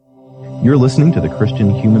You're listening to the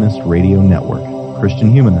Christian Humanist Radio Network,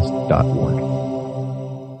 christianhumanist.org.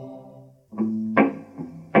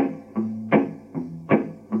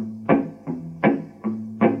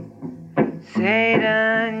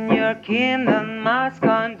 Satan, your kingdom must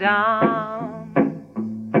come down.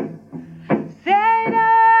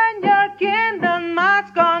 Satan, your kingdom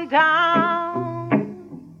must come down.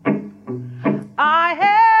 I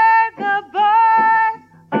heard the voice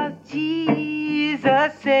of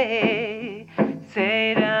Jesus say,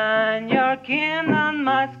 Satan, your kingdom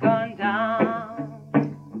must come down.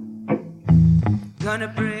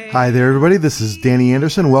 Hi there, everybody. This is Danny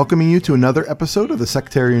Anderson welcoming you to another episode of the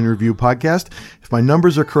Sectarian Review podcast. If my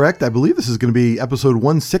numbers are correct, I believe this is going to be episode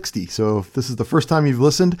 160. So if this is the first time you've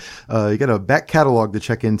listened, you got a back catalog to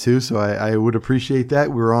check into. So I would appreciate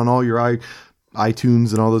that. We're on all your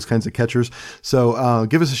iTunes and all those kinds of catchers. So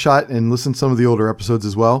give us a shot and listen to some of the older episodes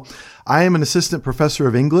as well. I am an assistant professor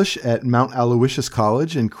of English at Mount Aloysius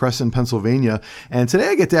College in Crescent, Pennsylvania. And today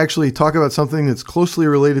I get to actually talk about something that's closely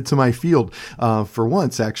related to my field for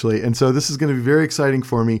once, actually. And so this is going to be very exciting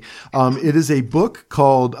for me. It is a book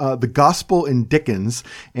called The Gospel in Dickens.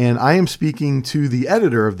 And I am speaking to the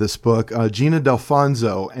editor of this book, Gina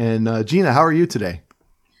D'Alfonso. And Gina, how are you today?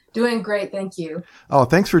 Doing great, thank you. Oh,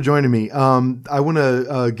 thanks for joining me. I want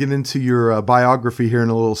to get into your biography here in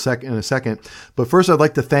a second. But first, I'd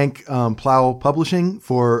like to thank Plough Publishing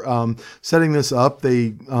for setting this up.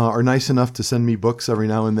 They are nice enough to send me books every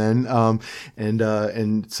now and then,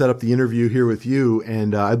 and set up the interview here with you.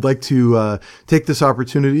 And I'd like to take this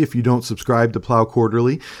opportunity. If you don't subscribe to Plough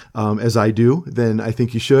Quarterly, as I do, then I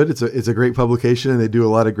think you should. It's a great publication, and they do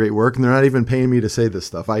a lot of great work. And they're not even paying me to say this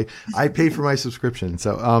stuff. I pay for my subscription,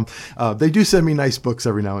 so. They do send me nice books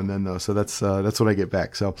every now and then, though, so that's what I get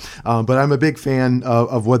back. So, but I'm a big fan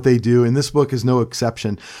of what they do, and this book is no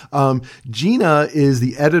exception. Gina is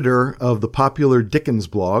the editor of the popular Dickens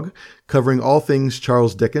blog, covering all things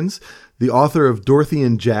Charles Dickens, the author of Dorothy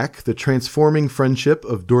and Jack, The Transforming Friendship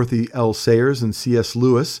of Dorothy L. Sayers and C.S.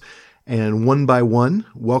 Lewis, and One by One,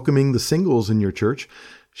 Welcoming the Singles in Your Church.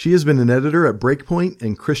 She has been an editor at Breakpoint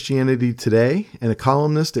and Christianity Today, and a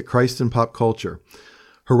columnist at Christ and Pop Culture.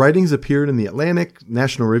 Her writings appeared in The Atlantic,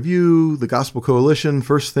 National Review, The Gospel Coalition,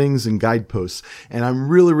 First Things, and Guideposts. And I'm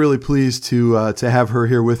really, really pleased to have her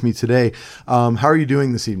here with me today. How are you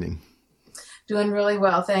doing this evening? Doing really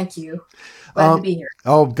well, thank you. Glad to be here.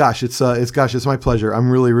 Oh gosh, it's my pleasure. I'm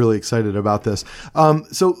really, really excited about this.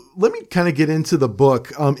 So let me kind of get into the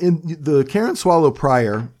book. In the Karen Swallow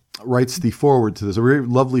Pryor writes the foreword to this, a very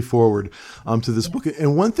lovely foreword to this book.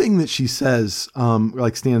 And one thing that she says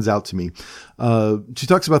stands out to me. She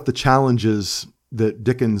talks about the challenges that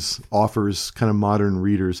Dickens offers kind of modern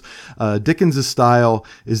readers. Dickens' style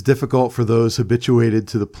is difficult for those habituated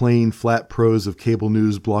to the plain, flat prose of cable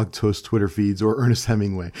news, blog toast, Twitter feeds, or Ernest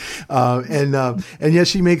Hemingway. And yet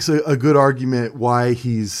she makes a good argument why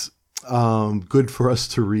he's good for us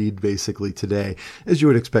to read basically today, as you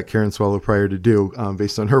would expect Karen Swallow Pryor to do,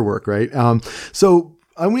 based on her work, right? So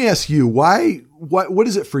I'm going to ask you, what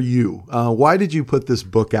is it for you? Why did you put this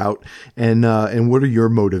book out, and what are your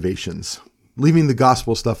motivations? Leaving the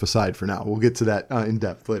gospel stuff aside for now. We'll get to that in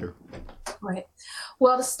depth later. Right.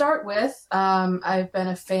 Well, to start with, I've been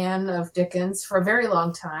a fan of Dickens for a very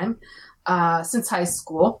long time, since high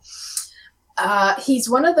school. He's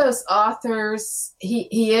one of those authors.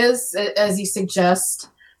 He is, as you suggest,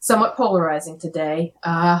 somewhat polarizing today.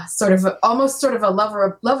 Almost sort of a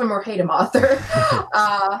love him or hate him author.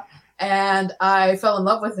 And I fell in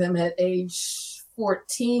love with him at age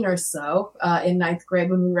 14 or so in ninth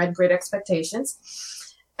grade when we read Great Expectations.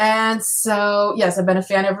 And so, yes, I've been a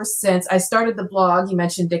fan ever since. I started the blog. You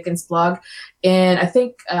mentioned Dickens' blog in, I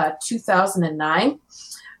think, 2009,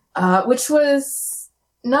 which was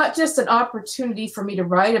not just an opportunity for me to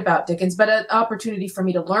write about Dickens, but an opportunity for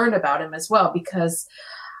me to learn about him as well, because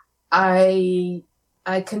I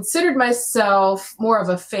considered myself more of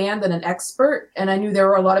a fan than an expert, and I knew there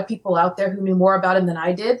were a lot of people out there who knew more about him than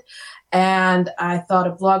I did, and I thought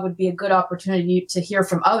a blog would be a good opportunity to hear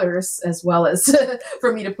from others, as well as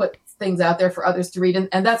for me to put things out there for others to read,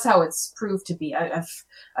 and that's how it's proved to be.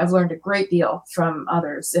 I've learned a great deal from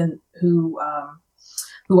others and who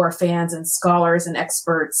are fans and scholars and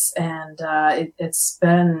experts, and it's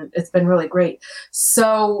been really great.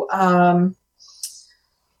 So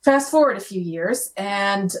fast forward a few years,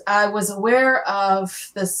 and I was aware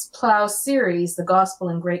of this Plough series, The Gospel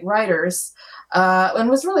and Great Writers, and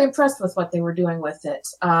was really impressed with what they were doing with it.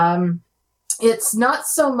 It's not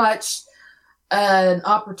so much an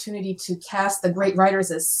opportunity to cast the great writers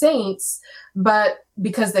as saints, but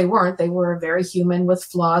because they weren't, they were very human with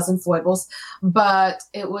flaws and foibles. But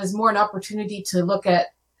it was more an opportunity to look at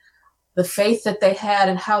the faith that they had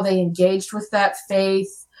and how they engaged with that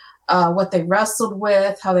faith, what they wrestled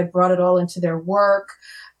with, how they brought it all into their work,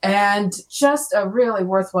 and just a really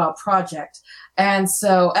worthwhile project. And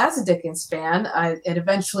so as a Dickens fan, it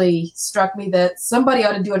eventually struck me that somebody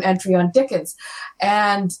ought to do an entry on Dickens.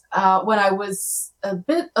 And when I was a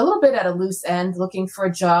little bit at a loose end, looking for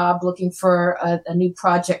a job, looking for a new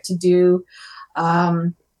project to do,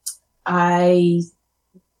 I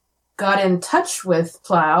got in touch with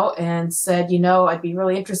Plough and said, I'd be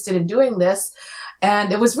really interested in doing this.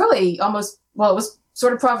 And it was really it was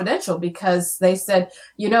sort of providential, because they said,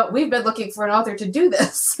 we've been looking for an author to do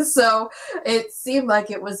this. So it seemed like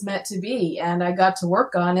it was meant to be. And I got to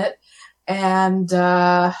work on it. And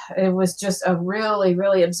it was just a really,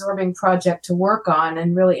 really absorbing project to work on,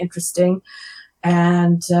 and really interesting.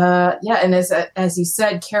 And and as you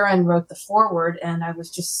said, Karen wrote the foreword, and I was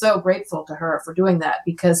just so grateful to her for doing that,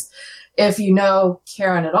 because if you know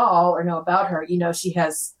Karen at all or know about her, she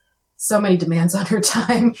has so many demands on her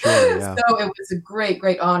time. Sure, yeah. So it was a great,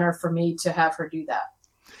 great honor for me to have her do that.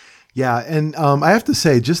 Yeah. And I have to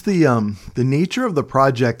say, just the nature of the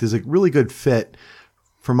project is a really good fit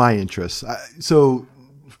for my interests. So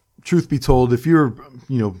truth be told, if you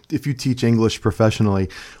teach English professionally,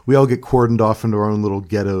 we all get cordoned off into our own little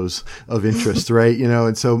ghettos of interest, right?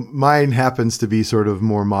 And so mine happens to be sort of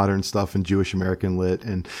more modern stuff in Jewish American lit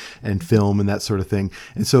and film and that sort of thing.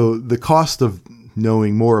 And so the cost of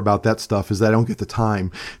knowing more about that stuff is that I don't get the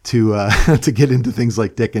time to to get into things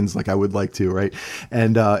like Dickens like I would like to, right?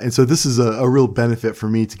 And so this is a real benefit for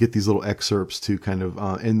me to get these little excerpts to kind of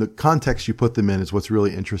and the context you put them in is what's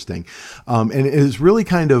really interesting, and it is really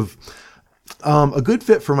kind of a good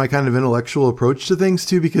fit for my kind of intellectual approach to things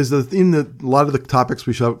too, because a lot of the topics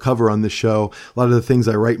we shall cover on this show, a lot of the things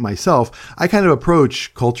I write myself, I kind of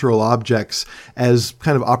approach cultural objects as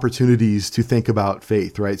kind of opportunities to think about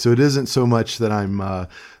faith, right? So it isn't so much that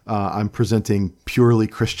I'm presenting purely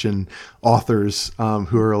Christian authors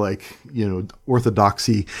who are like,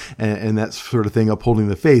 orthodoxy and that sort of thing, upholding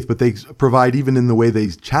the faith, but they provide, even in the way they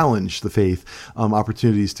challenge the faith,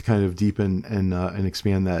 opportunities to kind of deepen and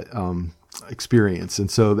expand that experience. And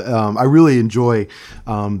so I really enjoy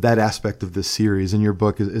that aspect of this series, and your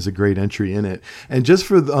book is a great entry in it. And just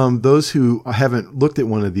for those who haven't looked at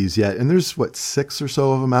one of these yet, and there's 6 or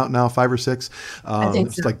so of them out now, 5 or 6. I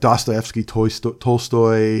think so. Like Dostoevsky,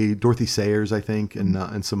 Tolstoy, Dorothy Sayers, I think,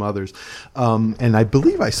 and some others. And I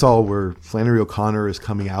believe I saw where Flannery O'Connor is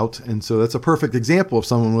coming out. And so that's a perfect example of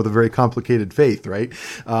someone with a very complicated faith, right?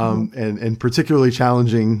 And particularly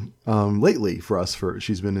challenging lately for us,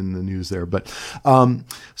 she's been in the news there. But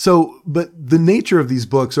the nature of these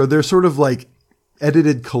books are they're sort of like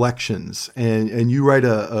edited collections, and you write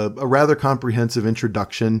a rather comprehensive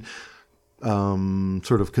introduction,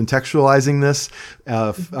 sort of contextualizing this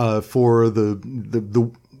for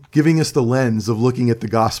the giving us the lens of looking at the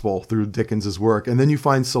gospel through Dickens's work. And then you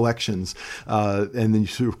find selections, and then you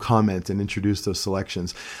sort of comment and introduce those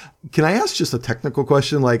selections. Can I ask just a technical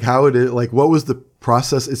question? Like what was the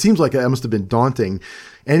process? It seems like it must have been daunting.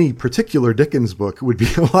 Any particular Dickens book would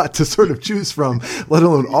be a lot to sort of choose from, let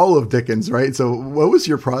alone all of Dickens, right? So what was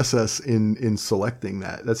your process in selecting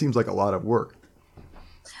that? That seems like a lot of work.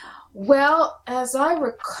 Well, as I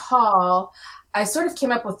recall, I sort of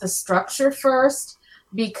came up with the structure first,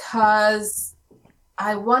 because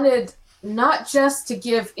I wanted not just to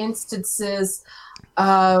give instances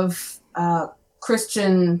of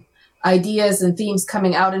Christian ideas and themes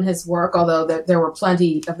coming out in his work, although there were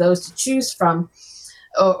plenty of those to choose from,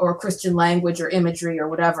 or Christian language or imagery or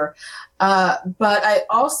whatever. But I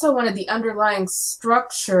also wanted the underlying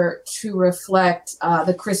structure to reflect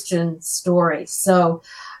the Christian story. So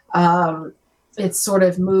it sort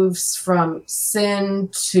of moves from sin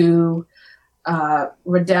to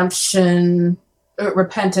redemption,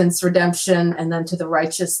 repentance, redemption, and then to the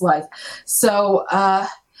righteous life. So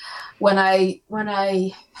when I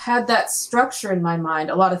had that structure in my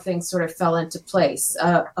mind, a lot of things sort of fell into place.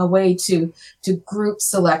 A way to group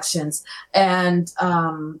selections, and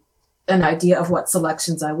an idea of what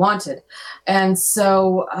selections I wanted, and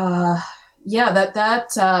so that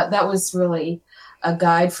was really a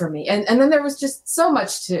guide for me. And then there was just so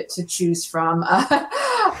much to choose from.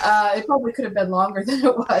 It probably could have been longer than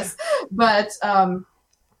it was, but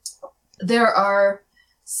there are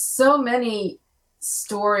so many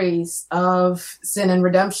stories of sin and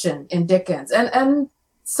redemption in Dickens, and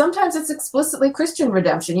sometimes it's explicitly Christian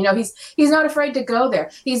redemption. He's not afraid to go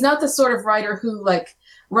there. He's not the sort of writer who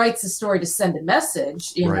writes a story to send a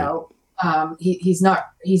message. You Right. know, he's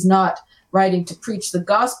not writing to preach the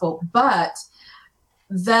gospel, but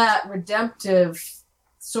that redemptive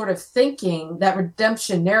sort of thinking, that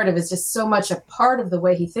redemption narrative is just so much a part of the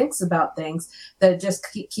way he thinks about things that it just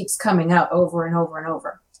keeps coming out over and over and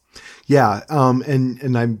over. Yeah,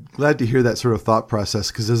 and I'm glad to hear that sort of thought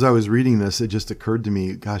process, because as I was reading this, it just occurred to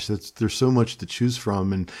me, gosh, there's so much to choose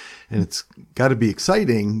from, and it's got to be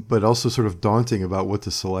exciting, but also sort of daunting about what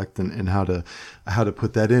to select and how to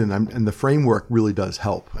put that in. And the framework really does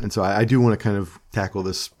help. And so I do want to kind of tackle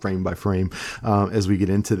this frame by frame as we get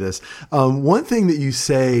into this. One thing that you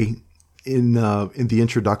say in the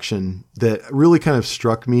introduction that really kind of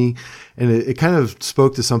struck me, and it kind of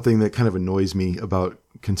spoke to something that kind of annoys me about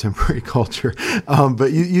contemporary culture.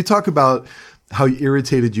 But you talk about how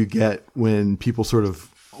irritated you get when people sort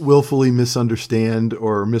of willfully misunderstand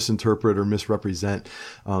or misinterpret or misrepresent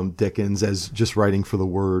Dickens as just writing for the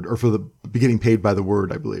word, or for the getting paid by the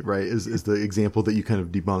word, I believe, right? Is the example that you kind of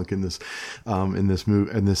debunk in this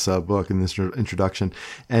book, in this introduction.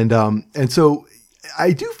 And so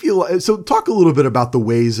I do feel, so talk a little bit about the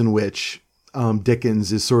ways in which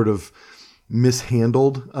Dickens is sort of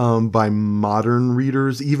mishandled by modern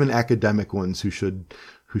readers, even academic ones who should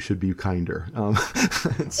be kinder.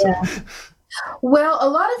 Yeah. Well, a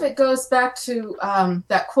lot of it goes back to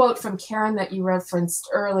that quote from Karen that you referenced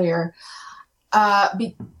earlier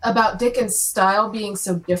about Dickens' style being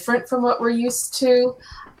so different from what we're used to.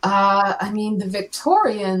 I mean, the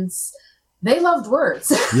Victorians, they loved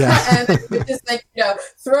words. Yeah. And they just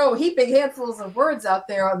throw heaping handfuls of words out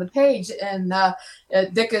there on the page. And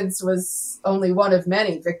Dickens was only one of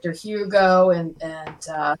many, Victor Hugo and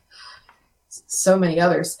so many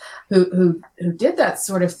others who did that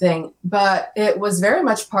sort of thing. But it was very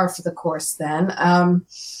much par for the course then.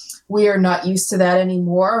 We are not used to that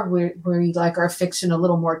anymore. We like our fiction a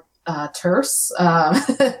little more terse.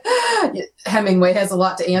 Hemingway has a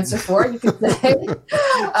lot to answer for, you could say.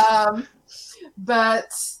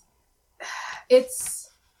 But it's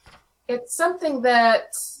something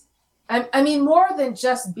that, I mean, more than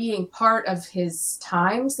just being part of his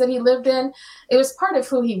times that he lived in, it was part of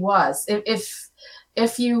who he was.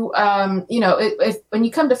 If you, if when you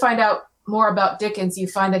come to find out more about Dickens, you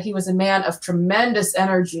find that he was a man of tremendous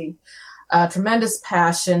energy, tremendous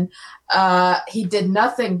passion. He did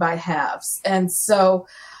nothing by halves. And so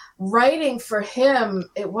writing for him,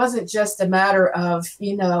 it wasn't just a matter of,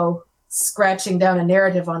 scratching down a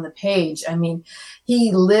narrative on the page. I mean,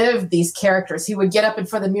 he lived these characters. He would get up in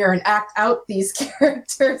front of the mirror and act out these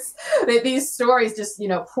characters. These stories just,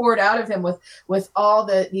 poured out of him with all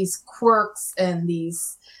these quirks and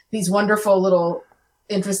these wonderful little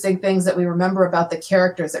interesting things that we remember about the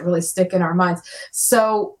characters that really stick in our minds.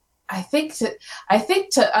 So I think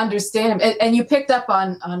to understand him, and you picked up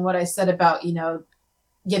on what I said about,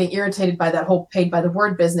 getting irritated by that whole paid by the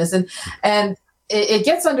word business. And it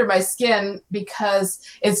gets under my skin because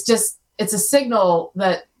it's a signal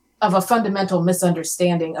of a fundamental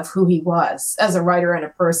misunderstanding of who he was as a writer and a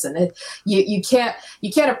person. You can't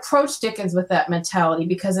approach Dickens with that mentality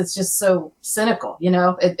because it's just so cynical,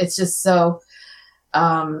 it's just so,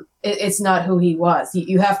 it's not who he was.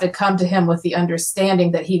 You have to come to him with the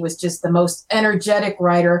understanding that he was just the most energetic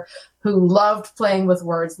writer who loved playing with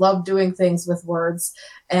words, loved doing things with words,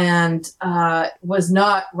 and was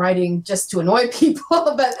not writing just to annoy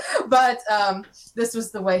people, but this was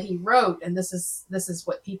the way he wrote, and this is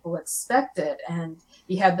what people expected. And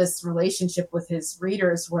he had this relationship with his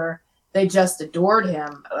readers where they just adored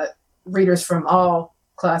him, readers from all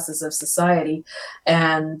classes of society,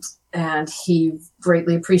 and he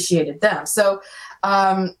greatly appreciated them. So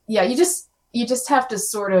you just have to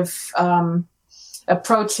sort of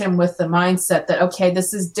approach him with the mindset that, okay,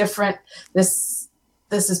 this is different. This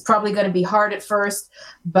is probably going to be hard at first,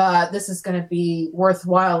 but this is going to be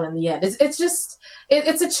worthwhile in the end.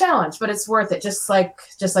 It's a challenge, but it's worth it. Just like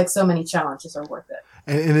so many challenges are worth it.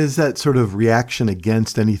 And is that sort of reaction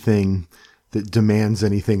against anything that demands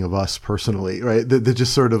anything of us personally, right? That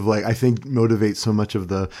just sort of I think motivates so much of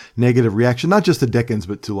the negative reaction, not just to Dickens,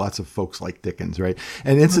 but to lots of folks like Dickens, right?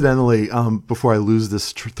 And incidentally, before I lose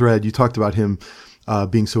this thread, you talked about him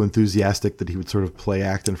being so enthusiastic that he would sort of play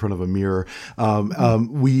act in front of a mirror.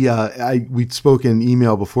 We spoke in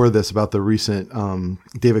email before this about the recent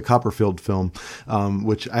David Copperfield film,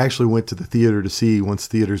 which I actually went to the theater to see once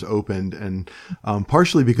theaters opened, and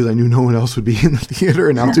partially because I knew no one else would be in the theater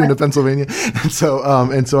in Altoona, Pennsylvania, and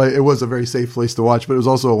so it was a very safe place to watch. But it was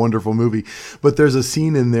also a wonderful movie. But there's a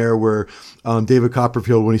scene in there where David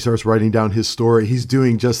Copperfield, when he starts writing down his story, he's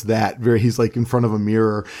doing just that. He's in front of a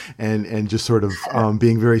mirror and just sort of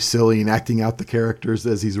being very silly and acting out the characters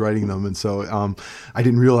as he's writing them. And so I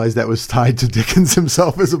didn't realize that was tied to Dickens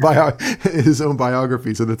himself as his own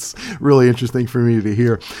biography. So that's really interesting for me to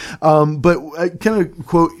hear. But I kind of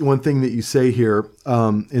quote one thing that you say here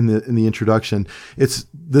in the introduction. It's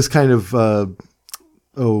this kind of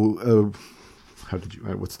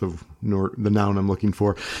what's the noun I'm looking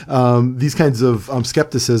for? These kinds of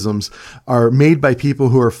skepticisms are made by people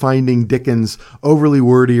who are finding Dickens overly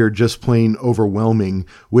wordy or just plain overwhelming,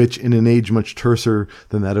 which in an age much terser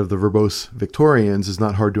than that of the verbose Victorians is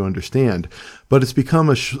not hard to understand. But it's become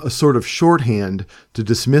a sort of shorthand to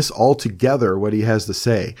dismiss altogether what he has to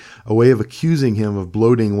say, a way of accusing him of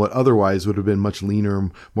bloating what otherwise would have been much leaner,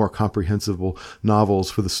 more comprehensible novels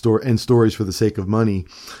for the stories for the sake of money,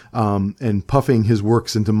 and puffing his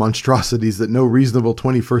works into monstrosities that no reasonable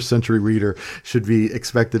 21st century reader should be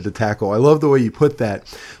expected to tackle. I love the way you put that,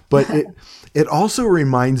 but it also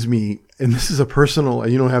reminds me, and this is a personal,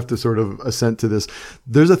 you don't have to sort of assent to this.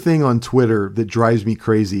 There's a thing on Twitter that drives me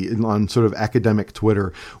crazy, on sort of academic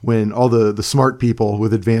Twitter, when all the smart people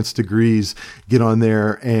with advanced degrees get on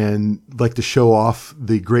there and like to show off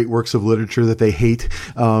the great works of literature that they hate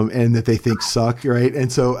and that they think suck, right?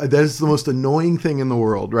 And so that is the most annoying thing in the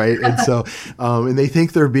world, right? And so, and they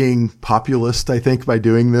think they're being populist, I think, by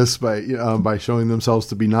doing this, by showing themselves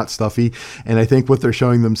to be not stuffy. And I think what they're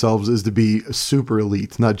showing themselves is to be super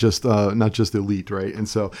elite, not just elite, right? And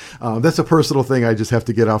so that's a personal thing I just have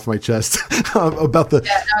to get off my chest about the...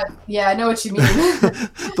 Yeah, I know what you mean.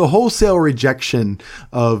 The wholesale rejection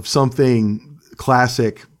of something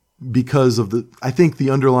classic because of I think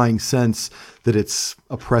the underlying sense that it's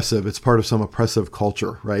oppressive, it's part of some oppressive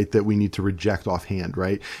culture, right? That we need to reject offhand,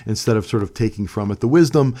 right? Instead of sort of taking from it the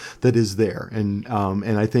wisdom that is there. And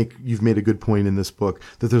I think you've made a good point in this book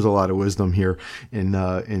that there's a lot of wisdom here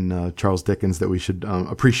in Charles Dickens that we should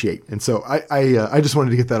appreciate. And so I just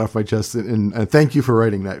wanted to get that off my chest, and thank you for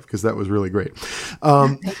writing that, because that was really great.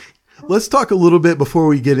 Let's talk a little bit before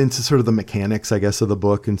we get into sort of the mechanics, I guess, of the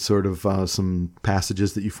book and sort of some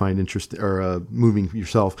passages that you find interesting or moving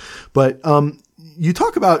yourself. But you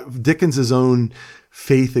talk about Dickens's own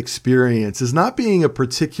faith experience as not being a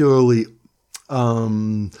particularly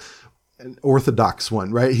an orthodox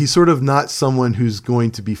one, right? He's sort of not someone who's going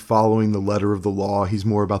to be following the letter of the law. He's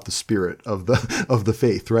more about the spirit of the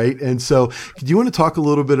faith, right? And so, do you want to talk a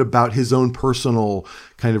little bit about his own personal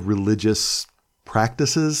kind of religious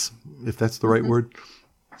practices, if that's the right word?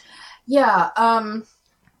 Yeah.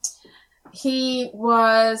 He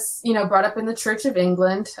was, brought up in the Church of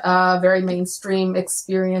England, very mainstream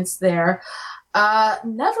experience there.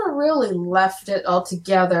 Never really left it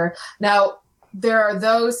altogether. Now, there are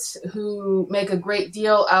those who make a great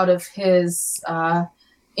deal out of his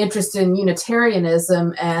interest in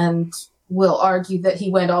Unitarianism and will argue that he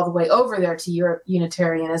went all the way over there to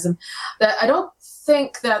Unitarianism. That I don't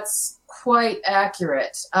think that's quite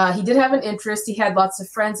accurate. He did have an interest. He had lots of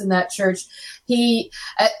friends in that church. He,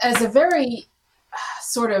 as a very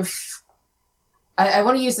sort of, I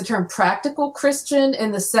want to use the term practical Christian,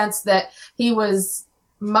 in the sense that he was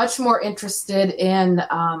much more interested in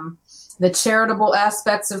the charitable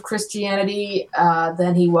aspects of Christianity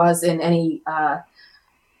than he was in any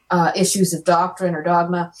issues of doctrine or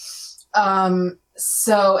dogma.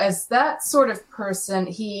 So as that sort of person,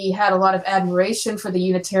 he had a lot of admiration for the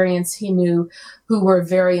Unitarians he knew who were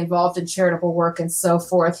very involved in charitable work and so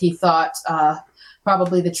forth. He thought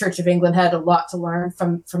probably the Church of England had a lot to learn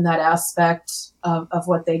from that aspect of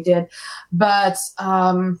what they did. But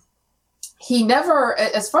he never,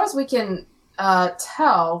 as far as we can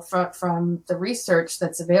tell from the research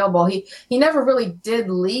that's available, he never really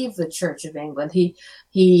did leave the Church of England.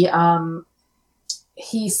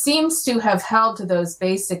 He seems to have held to those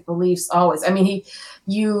basic beliefs always. I mean,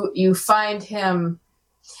 you find him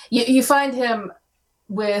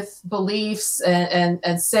with beliefs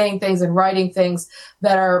and saying things and writing things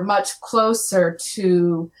that are much closer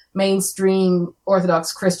to mainstream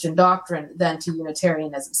Orthodox Christian doctrine than to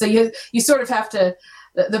Unitarianism. So you sort of have to,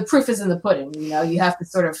 the proof is in the pudding. You have to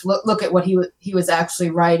sort of look at what he was actually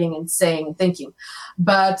writing and saying and thinking.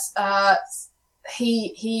 But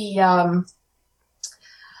he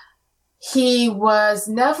was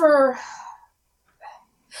never,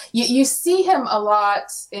 you see him a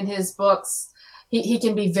lot in his books. He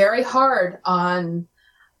can be very hard on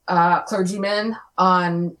clergymen,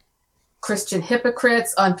 on Christian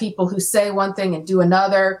hypocrites, on people who say one thing and do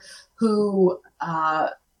another, who,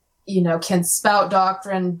 can spout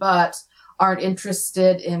doctrine, but aren't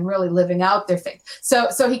interested in really living out their faith.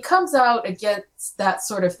 So he comes out against that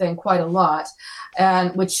sort of thing quite a lot,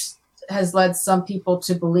 and which has led some people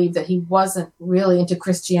to believe that he wasn't really into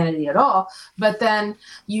Christianity at all. But then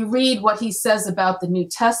you read what he says about the New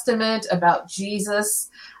Testament, about Jesus,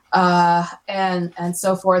 and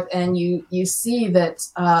so forth, and you see that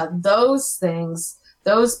those things,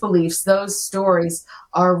 those beliefs, those stories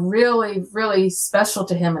are really, really special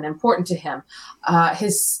to him and important to him.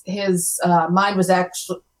 His mind was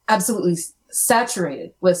actually absolutely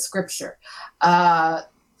saturated with Scripture.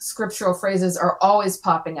 Scriptural phrases are always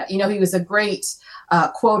popping up. He was a great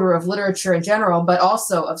quoter of literature in general, but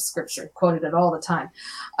also of Scripture, quoted it all the time.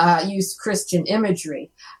 Used Christian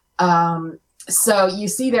imagery. So you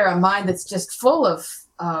see there a mind that's just full of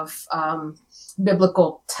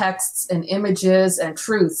biblical texts and images and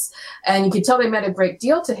truths. And you could tell they meant a great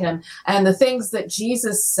deal to him. And the things that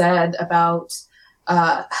Jesus said about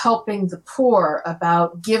helping the poor,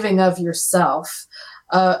 about giving of yourself,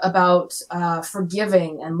 about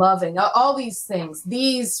forgiving and loving, all these things,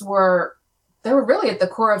 they were really at the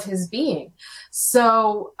core of his being.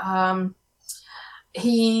 So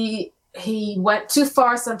he went too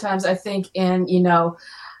far sometimes, I think, in,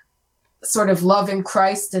 sort of loving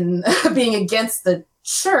Christ and being against the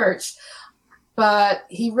church, but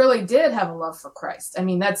he really did have a love for Christ. I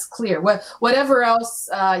mean, that's clear. Whatever else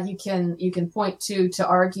you can point to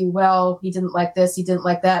argue, well, he didn't like this, he didn't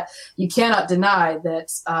like that. You cannot deny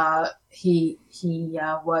that he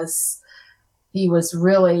was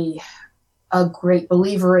really a great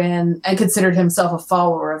believer in and considered himself a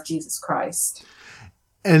follower of Jesus Christ.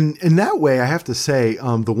 And in that way, I have to say,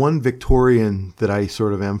 the one Victorian that I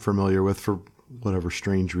sort of am familiar with, for whatever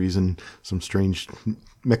strange reason, some strange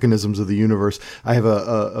mechanisms of the universe, I have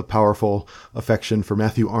a powerful affection for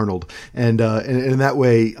Matthew Arnold. And in that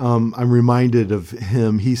way, I'm reminded of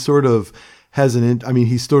him. He sort of has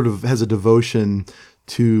a devotion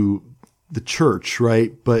to the church,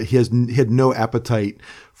 right? But he had no appetite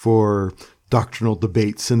for doctrinal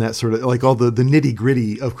debates and that sort of, like, all the nitty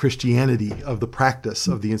gritty of Christianity, of the practice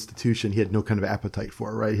of the institution. He had no kind of appetite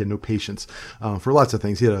for, right? He had no patience for lots of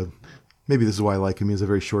things. Maybe this is why I like him. He has a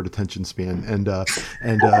very short attention span, and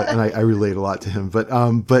I relate a lot to him. But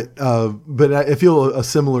I feel a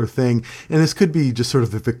similar thing, and this could be just sort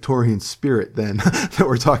of the Victorian spirit then that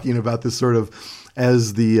we're talking about. This sort of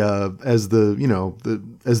as the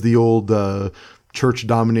old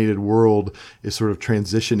church-dominated world is sort of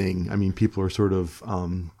transitioning. I mean, people are sort of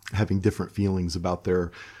having different feelings about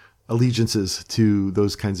their allegiances to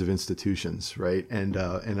those kinds of institutions, right? And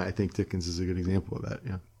I think Dickens is a good example of that.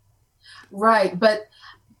 Yeah. Right, but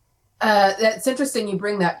that's interesting you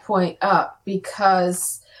bring that point up,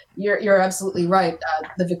 because you're absolutely right.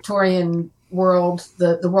 The Victorian world,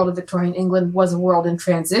 the world of Victorian England, was a world in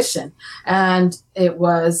transition, and it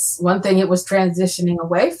was one thing it was transitioning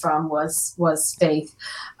away from was faith.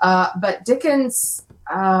 But Dickens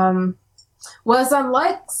was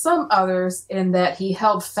unlike some others in that he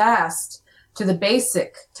held fast to the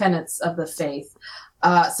basic tenets of the faith.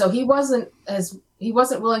 So he wasn't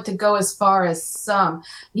willing to go as far as some.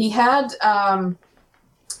 He had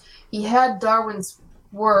Darwin's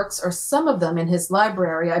works, or some of them, in his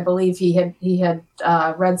library. I believe he had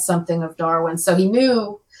read something of Darwin, so he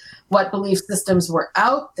knew what belief systems were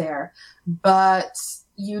out there. But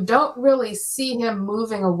you don't really see him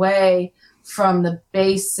moving away from the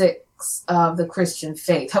basics of the Christian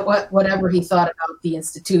faith, whatever he thought about the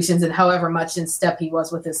institutions and however much in step he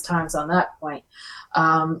was with his times on that point.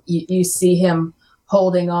 You see him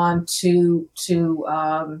holding on to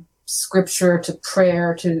Scripture, to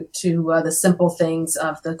prayer, to the simple things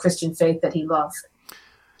of the Christian faith that he loved.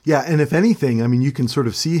 Yeah, and if anything, I mean, you can sort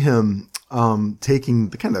of see him taking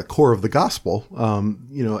the kind of core of the gospel,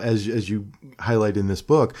 as you highlight in this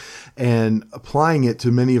book, and applying it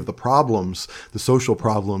to many of the problems, the social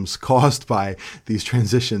problems caused by these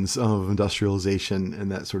transitions of industrialization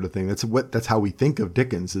and that sort of thing. That's how we think of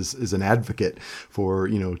Dickens, as an advocate for,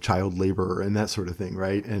 child labor and that sort of thing,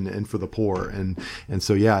 right? And for the poor. And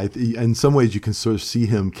so, yeah, in some ways you can sort of see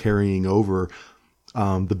him carrying over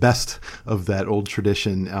the best of that old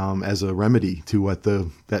tradition as a remedy to what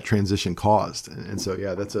that transition caused. And so,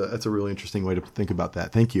 yeah, that's a really interesting way to think about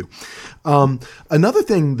that. Thank you. Another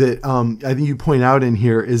thing that I think you point out in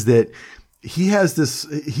here is that he has this,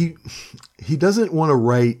 he doesn't want to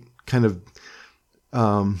write kind of,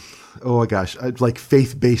 like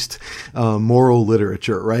faith-based moral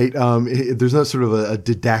literature, right? There's not sort of a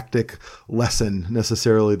didactic lesson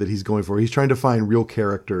necessarily that he's going for. He's trying to find real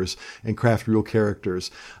characters and craft real characters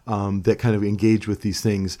that kind of engage with these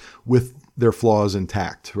things with their flaws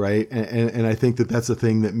intact, right? And I think that's the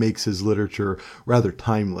thing that makes his literature rather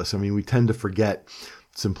timeless. I mean, we tend to forget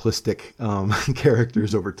simplistic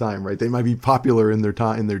characters over time, right? They might be popular in their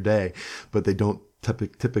time, in their day, but they don't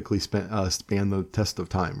typically span the test of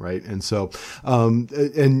time, right? And so,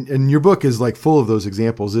 and your book is like full of those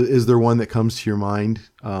examples. Is there one that comes to your mind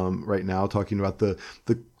right now, talking about the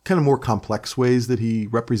kind of more complex ways that he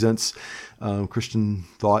represents Christian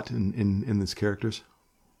thought in these characters?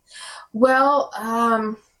 Well,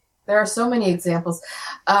 there are so many examples,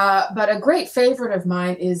 but a great favorite of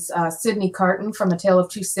mine is Sidney Carton from A Tale of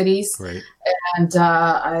Two Cities. Right. And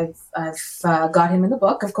I've got him in the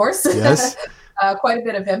book, of course. Yes. Quite a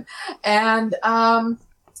bit of him. And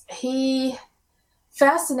he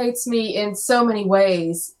fascinates me in so many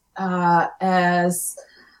ways as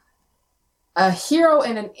a hero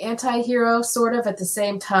and an anti-hero sort of at the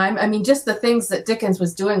same time. I mean, just the things that Dickens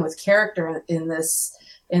was doing with character in this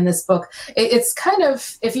book. It's kind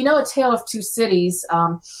of, if you know A Tale of Two Cities,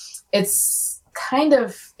 it's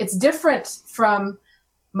different from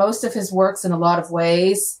most of his works in a lot of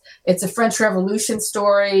ways. It's a French Revolution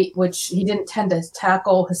story, which he didn't tend to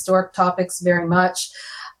tackle historic topics very much.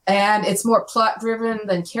 And it's more plot-driven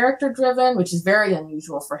than character-driven, which is very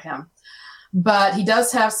unusual for him. But he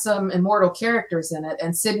does have some immortal characters in it,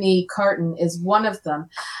 and Sidney Carton is one of them.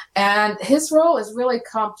 And his role is really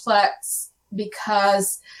complex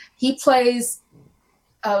because he plays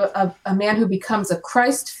a man who becomes a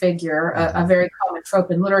Christ figure, a very common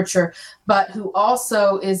trope in literature, but who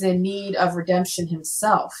also is in need of redemption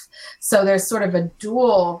himself. So there's sort of a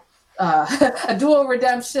dual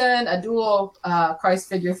redemption, a dual Christ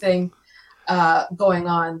figure thing going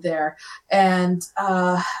on there, and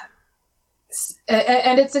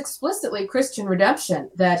it's explicitly Christian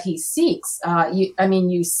redemption that he seeks.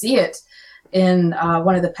 You see it in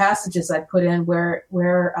one of the passages I put in where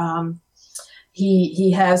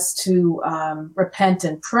he has to repent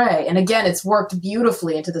and pray. And again, it's worked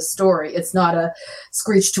beautifully into the story. It's not a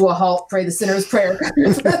screech to a halt, pray the sinner's prayer kind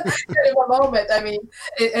of a moment. I mean,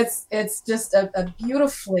 it's just a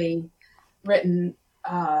beautifully written,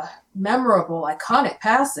 memorable, iconic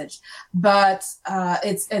passage. But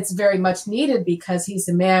it's very much needed because he's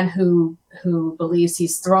a man who believes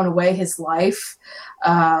he's thrown away his life,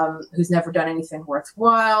 who's never done anything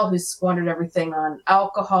worthwhile, who's squandered everything on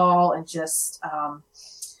alcohol and just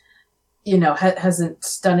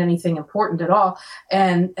hasn't done anything important at all.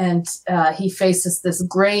 And he faces this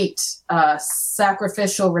great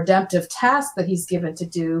sacrificial redemptive task that he's given to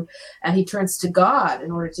do, and he turns to God in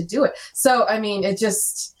order to do it. So, I mean,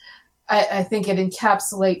 I think it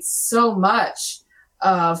encapsulates so much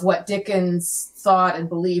of what Dickens thought and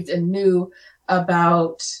believed and knew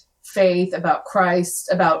about faith, about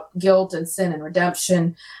Christ, about guilt and sin and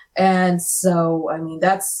redemption. And so, I mean,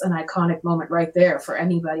 that's an iconic moment right there for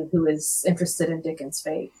anybody who is interested in Dickens'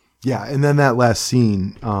 faith. Yeah. And then that last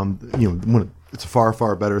scene, it's a far,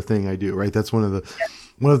 far better thing I do, right? That's one of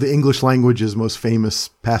the English language's most famous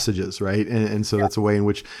passages, right? And so that's a way in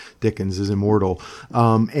which Dickens is immortal.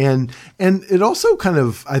 And it also kind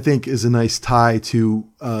of, I think, is a nice tie to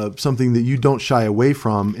something that you don't shy away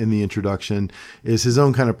from in the introduction, is his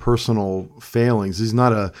own kind of personal failings. He's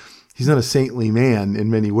not a saintly man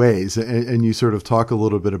in many ways. And you sort of talk a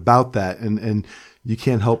little bit about that. And you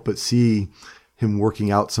can't help but see him working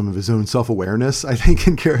out some of his own self-awareness, I think,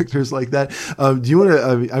 in characters like that. Do you want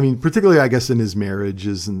to, particularly, I guess, in his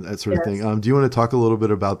marriages and that sort of thing, do you want to talk a little bit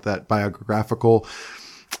about that biographical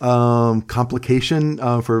complication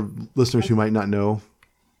for listeners who might not know?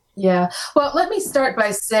 Yeah. Well, let me start by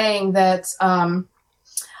saying that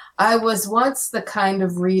I was once the kind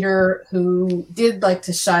of reader who did like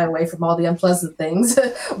to shy away from all the unpleasant things,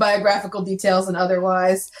 biographical details and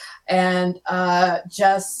otherwise, and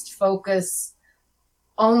just focus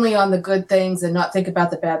only on the good things and not think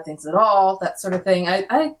about the bad things at all, that sort of thing.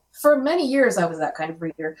 I for many years, I was that kind of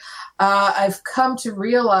reader. I've come to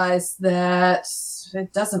realize that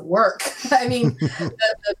it doesn't work. I mean,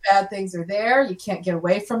 the bad things are there. You can't get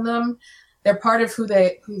away from them. They're part of who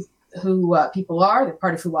people are. They're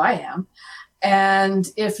part of who I am.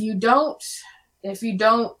 And if you don't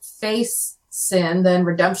face sin, then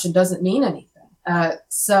redemption doesn't mean anything. And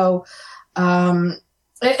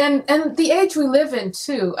the age we live in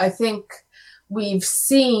too, I think we've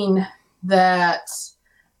seen that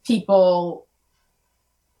people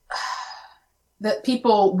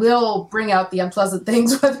will bring out the unpleasant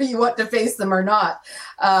things, whether you want to face them or not.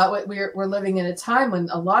 We're living in a time when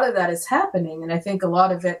a lot of that is happening. And I think a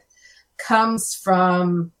lot of it comes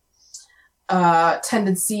from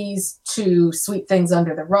tendencies to sweep things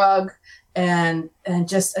under the rug, and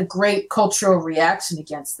just a great cultural reaction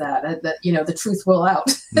against that. The truth will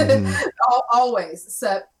out. Always.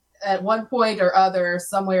 So at one point or other,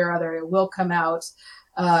 some way or other, it will come out.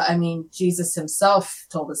 Jesus himself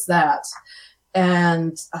told us that.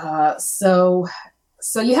 And so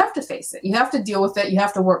you have to face it. You have to deal with it. You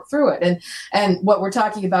have to work through it. And what we're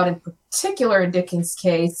talking about in particular in Dickens'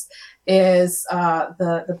 case is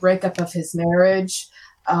the breakup of his marriage,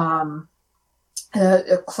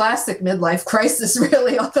 a classic midlife crisis,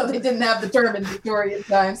 really, although they didn't have the term in Victorian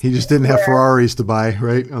times. He just didn't have Ferraris to buy,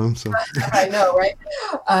 right? So. I know, right?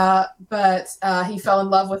 But he fell in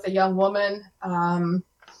love with a young woman,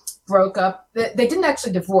 broke up. They didn't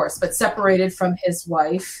actually divorce, but separated from his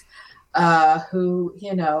wife, who,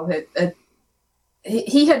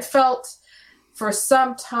 he had felt for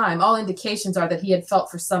some time, all indications are that he had felt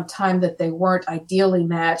for some time that they weren't ideally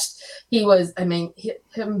matched. He was,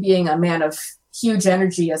 him being a man of huge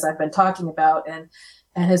energy, as I've been talking about, and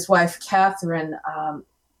his wife, Catherine,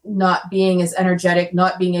 not being as energetic,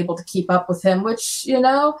 not being able to keep up with him, which,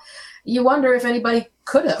 you wonder if anybody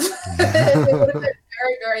could have. It would have been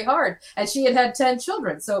very, very hard. And she had 10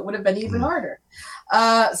 children, so it would have been even harder.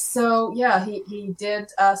 He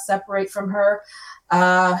did separate from her.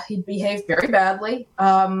 He behaved very badly,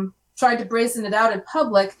 tried to brazen it out in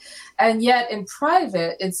public, and yet in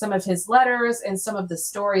private, in some of his letters and some of the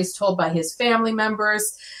stories told by his family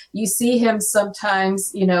members, you see him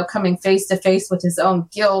sometimes, coming face to face with his own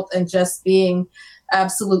guilt and just being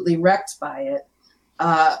absolutely wrecked by it.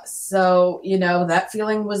 That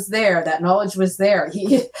feeling was there, that knowledge was there. I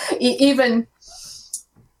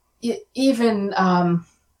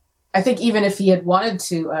think even if he had wanted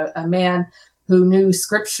to, a man who knew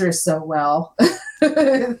scripture so well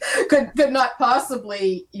could not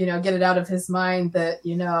possibly, get it out of his mind that,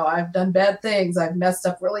 I've done bad things. I've messed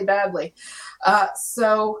up really badly.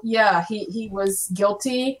 He was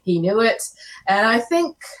guilty. He knew it. And I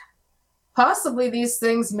think possibly these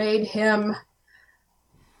things made him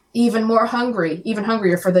even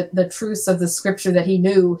hungrier for the truths of the scripture that he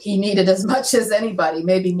knew he needed as much as anybody,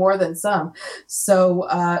 maybe more than some. So,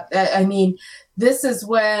 this is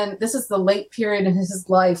the late period in his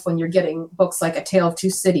life when you're getting books like A Tale of Two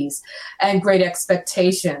Cities and Great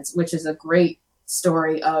Expectations, which is a great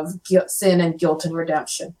story of sin and guilt and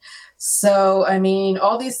redemption. So,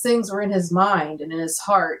 all these things were in his mind and in his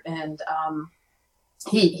heart, and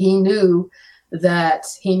he knew that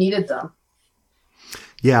he needed them.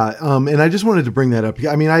 Yeah, and I just wanted to bring that up.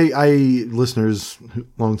 Listeners,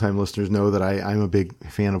 longtime listeners know that I'm a big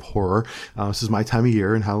fan of horror. This is my time of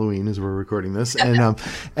year, and Halloween as we're recording this,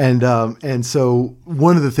 and so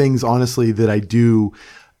one of the things, honestly, that I do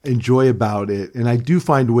enjoy about it, and I do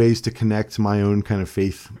find ways to connect my own kind of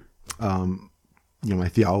faith, my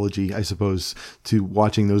theology, I suppose, to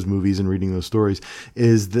watching those movies and reading those stories,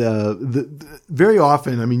 is the very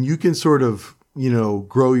often, you can sort of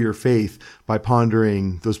grow your faith by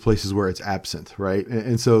pondering those places where it's absent, right?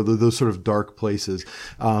 And so those sort of dark places.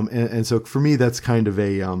 And so for me, that's kind of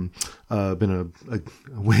been a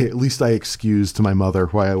way, at least I excuse to my mother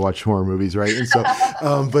why I watch horror movies, right? And so,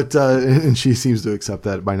 and she seems to accept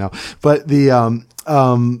that by now. But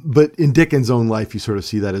but in Dickens' own life, you sort of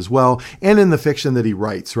see that as well. And in the fiction that he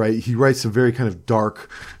writes, right? He writes a very kind of dark,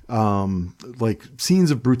 like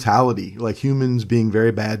scenes of brutality, like humans being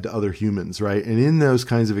very bad to other humans, right? And in those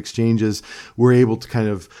kinds of exchanges, we're able to kind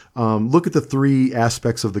of look at the three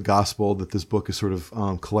aspects of the gospel that this book is sort of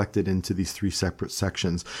collected into these three separate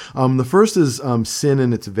sections. The first is sin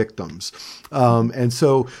and its victims. And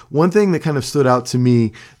so one thing that kind of stood out to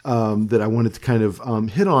me that I wanted to kind of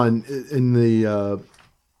hit on in the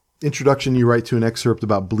introduction, you write to an excerpt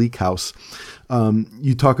about Bleak House.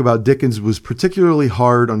 You talk about Dickens was particularly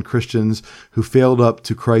hard on Christians who failed up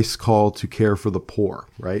to Christ's call to care for the poor,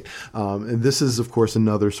 right? And this is, of course,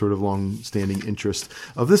 another sort of long-standing interest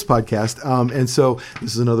of this podcast. And so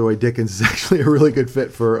this is another way Dickens is actually a really good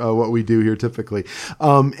fit for what we do here typically.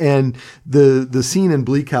 And the scene in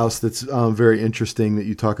Bleak House that's very interesting that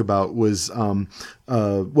you talk about was, I'll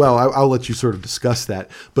let you sort of discuss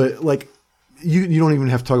that. But like, you don't even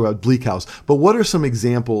have to talk about Bleak House, but what are some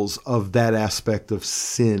examples of that aspect of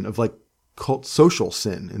sin, of like social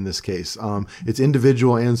sin in this case? It's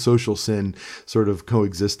individual and social sin sort of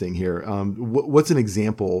coexisting here. What's an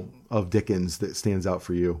example of Dickens that stands out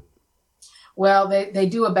for you? Well, they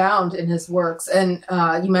do abound in his works. And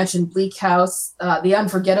you mentioned Bleak House, the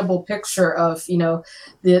unforgettable picture of,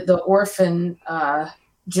 the orphan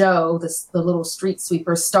Joe, the little street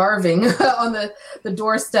sweeper, starving on the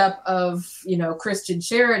doorstep of, Christian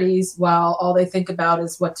charities, while all they think about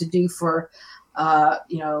is what to do for,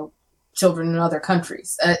 children in other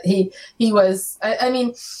countries. He was,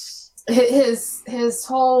 his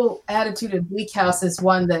whole attitude of Bleak House is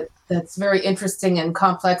one that's very interesting and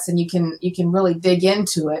complex, and you can really dig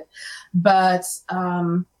into it. But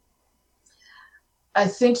I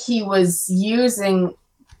think he was using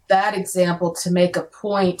that example to make a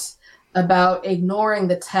point about ignoring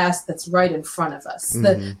the task that's right in front of us,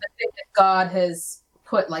 the thing that God has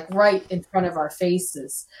put like right in front of our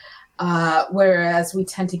faces, whereas we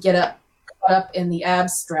tend to get caught up in the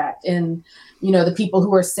abstract, in the people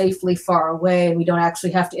who are safely far away, and we don't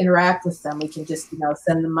actually have to interact with them. We can just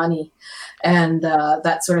send them money and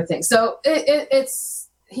that sort of thing. So it's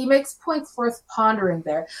he makes points worth pondering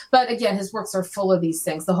there. But again, his works are full of these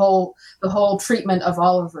things. The whole treatment of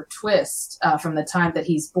Oliver Twist from the time that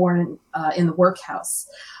he's born in the workhouse,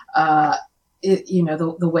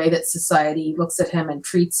 the way that society looks at him and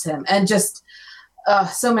treats him, and just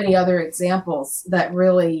so many other examples that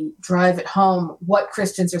really drive it home what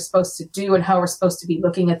Christians are supposed to do and how we're supposed to be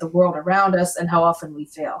looking at the world around us and how often we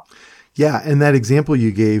fail. Yeah, and that example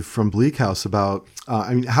you gave from Bleak House about,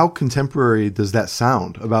 how contemporary does that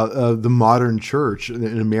sound about the modern church,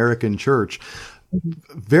 an American church?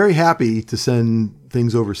 Very happy to send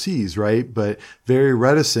things overseas, right? But very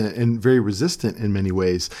reticent and very resistant in many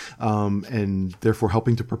ways, and therefore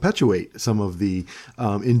helping to perpetuate some of the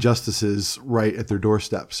injustices right at their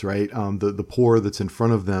doorsteps, right? The poor that's in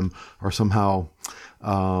front of them are somehow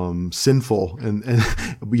sinful, and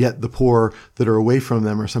yet the poor that are away from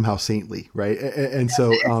them are somehow saintly, right? And so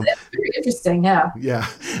that's very interesting. Yeah.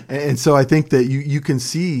 And so I think that you can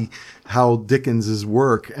see how Dickens's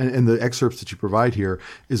work and the excerpts that you provide here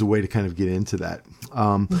is a way to kind of get into that.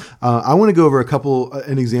 I want to go over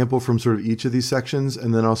an example from sort of each of these sections,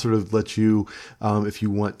 and then I'll sort of let you, if you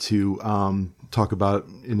want to, talk about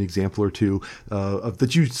an example or two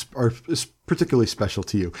that you are particularly special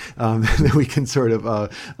to you, that we can sort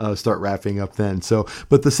of start wrapping up then. So,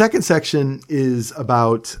 but the second section is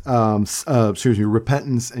about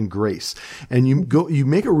repentance and grace, and you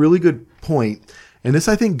make a really good point, and this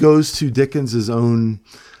I think goes to Dickens's own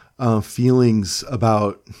feelings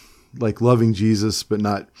about like loving Jesus, but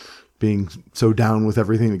not being so down with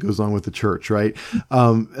everything that goes on with the church, right?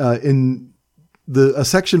 In a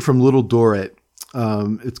section from Little Dorrit,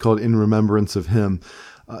 it's called In Remembrance of Him.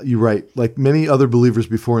 You write, like many other believers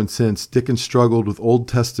before and since, Dickens struggled with Old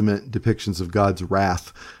Testament depictions of God's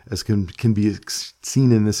wrath, as can be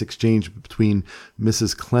seen in this exchange between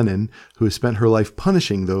Mrs. Clennon, who has spent her life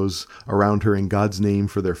punishing those around her in God's name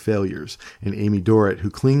for their failures, and Amy Dorrit, who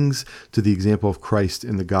clings to the example of Christ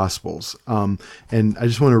in the Gospels. And I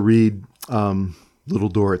just want to read Little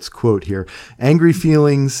Dorrit's quote here. "Angry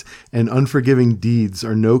feelings and unforgiving deeds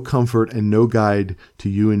are no comfort and no guide to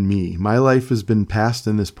you and me. My life has been passed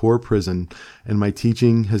in this poor prison, and my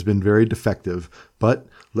teaching has been very defective. But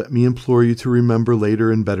let me implore you to remember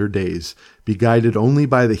later in better days. Be guided only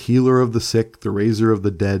by the healer of the sick, the raiser of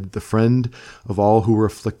the dead, the friend of all who were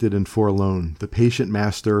afflicted and forlorn, the patient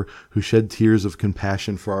master who shed tears of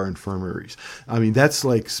compassion for our infirmaries." I mean, that's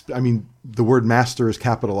like, the word master is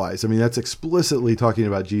capitalized. I mean, that's explicitly talking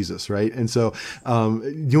about Jesus, right? And so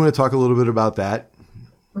do you want to talk a little bit about that?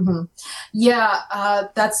 Mm-hmm. Yeah,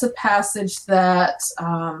 that's a passage that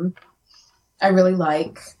I really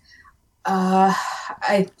like.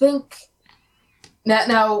 I think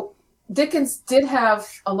now Dickens did have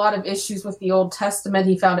a lot of issues with the Old Testament.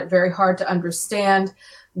 He found it very hard to understand,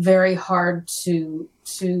 very hard to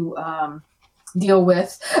deal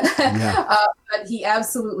with. Yeah. But he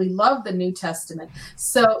absolutely loved the New Testament.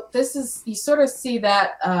 So you sort of see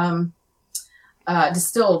that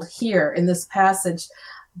distilled here in this passage,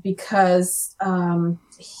 because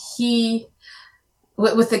he,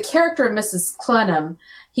 with the character of Mrs. Clenham,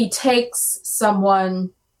 he takes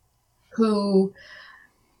someone who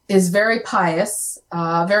is very pious,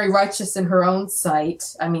 very righteous in her own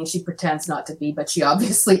sight. I mean, she pretends not to be, but she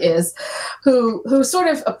obviously is, who sort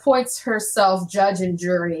of appoints herself judge and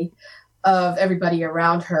jury of everybody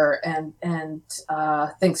around her, and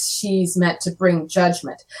thinks she's meant to bring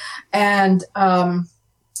judgment. And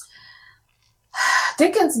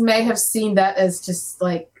Dickens may have seen that as just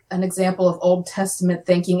like an example of Old Testament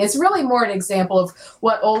thinking. It's really more an example of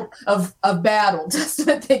of bad Old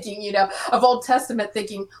Testament thinking, of Old Testament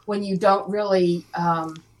thinking when you don't really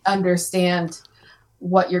understand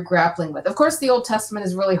what you're grappling with. Of course, the Old Testament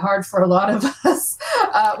is really hard for a lot of us.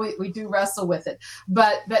 We do wrestle with it,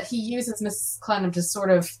 but he uses Mrs. Clenham to sort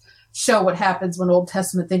of show what happens when Old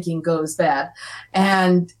Testament thinking goes bad,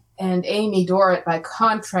 and Amy Dorrit, by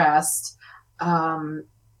contrast,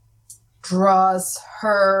 draws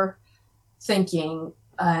her thinking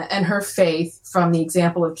and her faith from the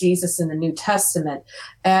example of Jesus in the New Testament.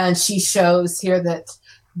 And she shows here that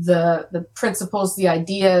the principles, the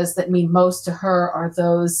ideas that mean most to her are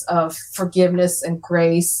those of forgiveness and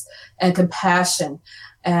grace and compassion,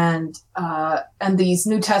 and these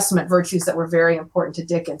New Testament virtues that were very important to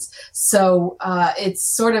Dickens. So it's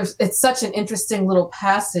such an interesting little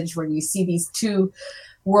passage where you see these two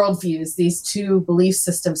worldviews, these two belief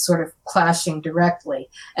systems sort of clashing directly.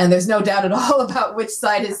 And there's no doubt at all about which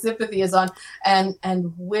side his sympathy is on,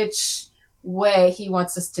 and which way he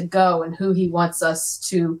wants us to go and who he wants us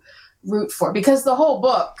to root for. Because the whole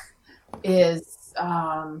book is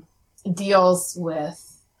deals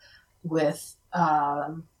with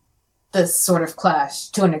this sort of clash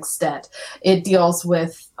to an extent. It deals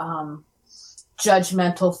with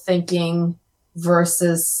judgmental thinking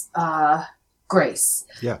versus grace,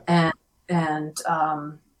 and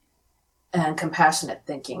compassionate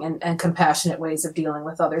thinking and compassionate ways of dealing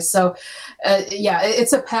with others. So,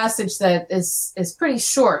 it's a passage that is pretty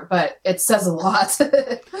short, but it says a lot.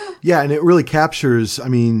 Yeah, and it really captures,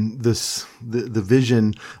 the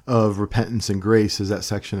vision of repentance and grace, as that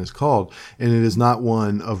section is called, and it is not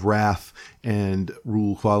one of wrath and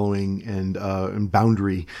rule following and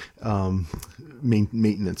boundary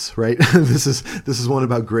maintenance, right? This is one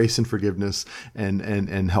about grace and forgiveness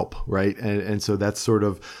and help, right? And so that's sort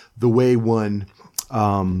of the way one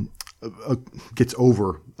gets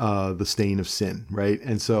over the stain of sin, right?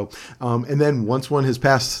 And so, and then once one has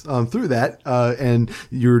passed through that, and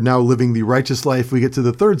you're now living the righteous life, we get to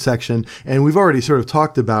the third section, and we've already sort of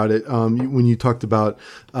talked about it when you talked about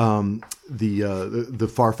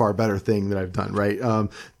the far better thing that I've done, right?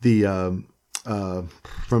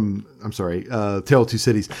 Tale of Two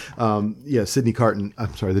Cities. Sidney Carton.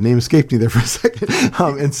 I'm sorry, the name escaped me there for a second.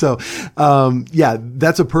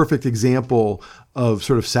 That's a perfect example of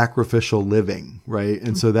sort of sacrificial living, right?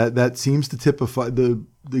 And so that seems to typify the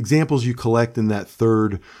examples you collect in that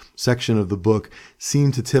third section of the book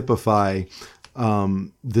seem to typify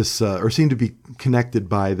this, or seem to be connected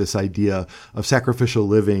by this idea of sacrificial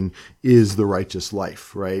living is the righteous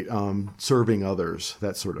life, right? Serving others,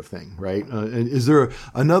 that sort of thing, right? And is there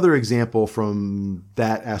another example from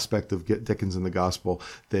that aspect of Dickens and the Gospel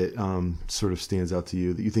that sort of stands out to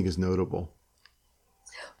you that you think is notable?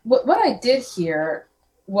 What I did here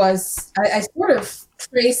was I sort of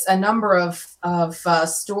trace a number of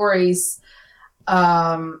stories.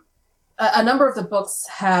 A number of the books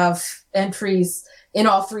have entries in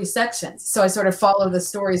all three sections. So I sort of follow the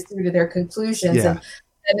stories through to their conclusions. Yeah.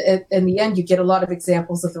 And in the end, you get a lot of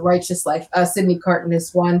examples of the righteous life. Sidney Carton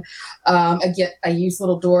is one. Again, I use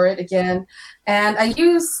Little Dorrit again. And I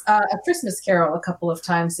use A Christmas Carol a couple of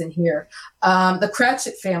times in here. The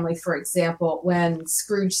Cratchit family, for example, when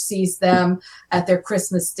Scrooge sees them at their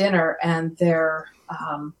Christmas dinner and they're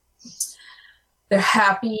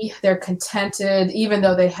happy, they're contented, even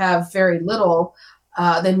though they have very little.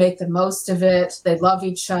 They make the most of it. They love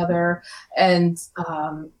each other, and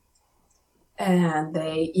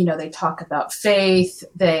they talk about faith.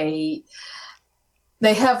 They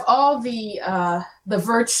have all the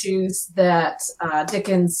virtues that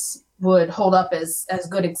Dickens would hold up as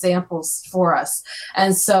good examples for us,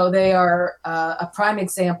 and so they are a prime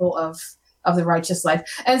example of the righteous life.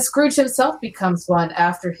 And Scrooge himself becomes one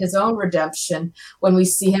after his own redemption, when we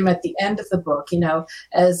see him at the end of the book,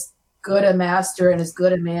 as good a master and as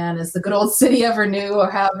good a man as the good old city ever knew, or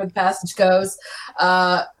however the passage goes.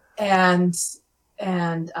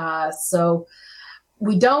 So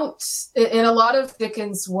we don't, in a lot of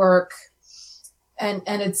Dickens' work, and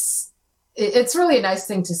it's really a nice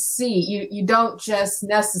thing to see. You don't just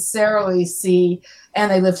necessarily see, and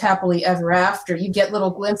they lived happily ever after. You get little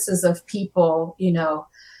glimpses of people,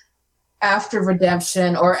 after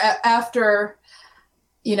redemption, or after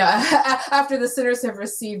the sinners have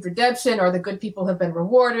received redemption, or the good people have been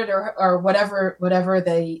rewarded, or whatever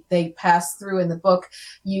they pass through in the book.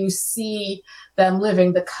 You see them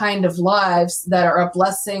living the kind of lives that are a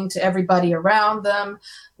blessing to everybody around them,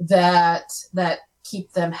 that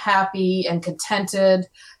keep them happy and contented,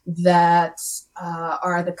 that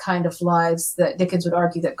are the kind of lives that Dickens would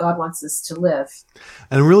argue that God wants us to live.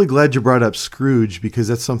 And I'm really glad you brought up Scrooge, because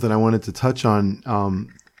that's something I wanted to touch on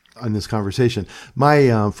this conversation.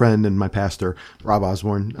 My friend and my pastor, Rob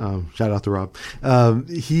Osborne, shout out to Rob,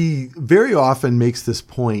 he very often makes this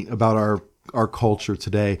point about our culture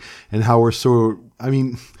today and how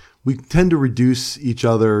we tend to reduce each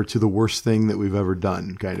other to the worst thing that we've ever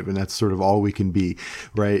done, kind of, and that's sort of all we can be,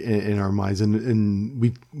 right, in our minds. And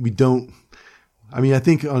we don't, I mean, I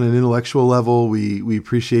think on an intellectual level, we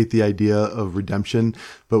appreciate the idea of redemption,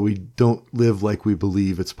 but we don't live like we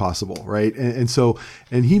believe it's possible, right?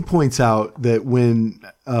 And he points out that when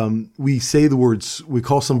we say the words, we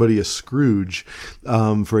call somebody a Scrooge,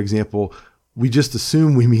 for example, we just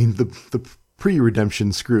assume we mean the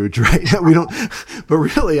pre-redemption Scrooge, right? We don't, but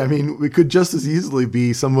really, I mean, we could just as easily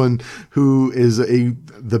be someone who is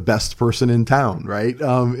the best person in town, right?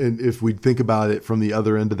 And if we think about it from the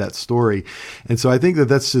other end of that story. And so I think that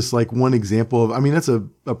that's just like one example of, I mean, that's a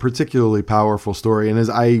particularly powerful story. And as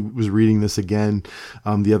I was reading this again,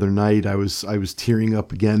 the other night, I was tearing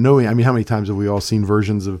up again, knowing, I mean, how many times have we all seen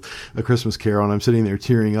versions of A Christmas Carol? And I'm sitting there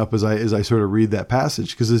tearing up as I sort of read that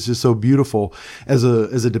passage, because it's just so beautiful as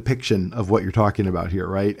a depiction of what you're talking about here,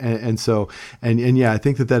 right? And so yeah, I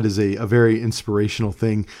think that is a very inspirational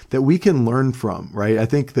thing that we can learn from, right? I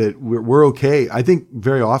think that we're okay. I think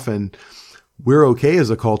very often we're okay as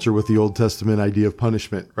a culture with the Old Testament idea of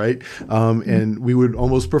punishment, right? And we would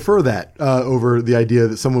almost prefer that over the idea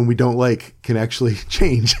that someone we don't like can actually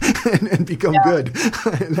change and become good.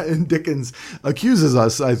 And Dickens accuses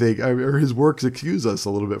us, I think, or his works accuse us a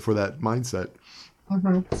little bit for that mindset.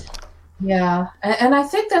 Mm-hmm. Yeah, and I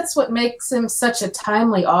think that's what makes him such a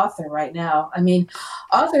timely author right now. I mean,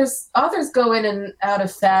 authors go in and out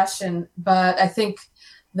of fashion, but I think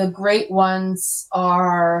the great ones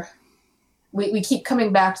are, we keep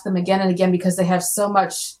coming back to them again and again because they have so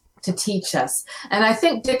much to teach us. And I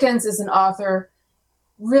think Dickens is an author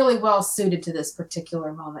really well suited to this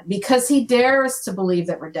particular moment because he dares to believe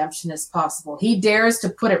that redemption is possible. He dares to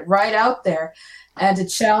put it right out there and to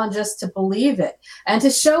challenge us to believe it and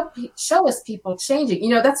to show us people changing. You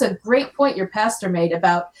know, that's a great point your pastor made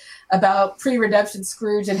about pre-redemption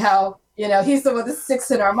Scrooge and how, you know, he's the one that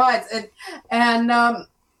sticks in our minds. And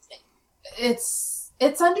it's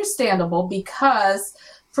understandable because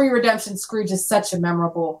pre-redemption Scrooge is such a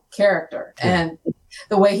memorable character. Yeah. And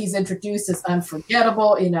the way he's introduced is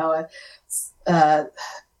unforgettable, you know,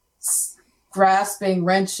 grasping,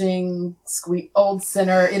 wrenching, old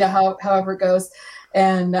sinner, you know, however it goes.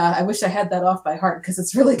 And I wish I had that off by heart because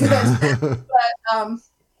it's really good.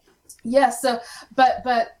 But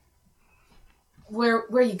but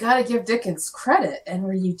where you got to give Dickens credit and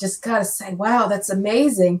where you just got to say, wow, that's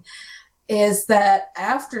amazing, is that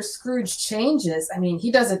after Scrooge changes, I mean,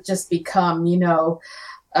 he doesn't just become, you know,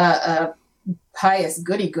 a pious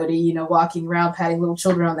goody-goody, you know, walking around patting little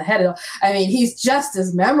children on the head. I mean, he's just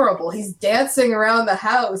as memorable. He's dancing around the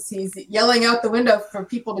house. He's yelling out the window for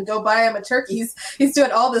people to go buy him a turkey. He's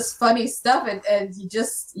doing all this funny stuff, and you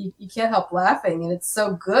can't help laughing, and it's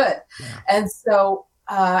so good. Yeah. And so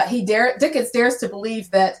Dickens dares to believe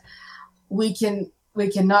that we can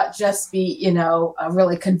not just be, you know, a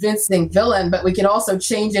really convincing villain, but we can also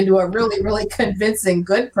change into a really, really convincing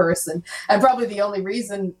good person. And probably the only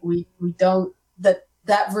reason we don't,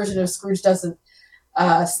 that version of Scrooge doesn't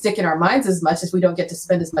stick in our minds as much as we don't get to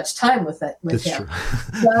spend as much time with him. True.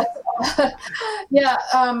 But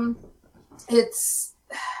it's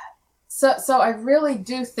so I really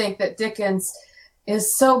do think that Dickens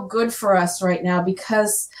is so good for us right now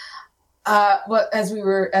because as we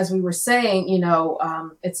were saying, you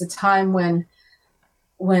know, it's a time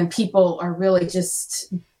when people are really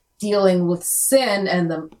just dealing with sin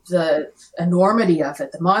and the enormity of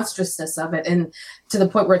it, the monstrousness of it, and to the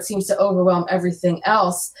point where it seems to overwhelm everything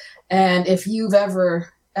else. And if you've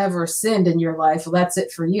ever sinned in your life, well, that's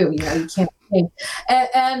it for you. You know, you can't change.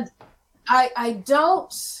 And I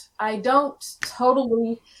don't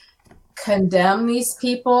totally condemn these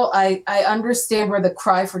people. I understand where the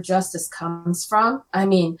cry for justice comes from. I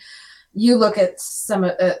mean, you look at some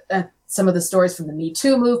of the stories from the Me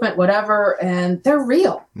Too movement, whatever, and they're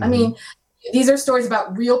real. Mm-hmm. I mean, these are stories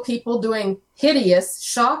about real people doing hideous,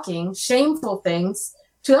 shocking, shameful things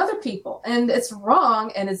to other people. And it's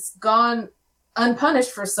wrong, and it's gone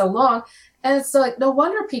unpunished for so long. And it's like, no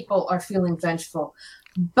wonder people are feeling vengeful.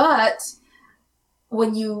 But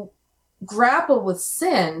when you grapple with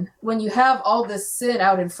sin, when you have all this sin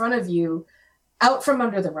out in front of you, out from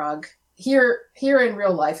under the rug, here in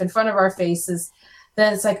real life, in front of our faces,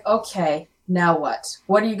 then it's like, okay, now what?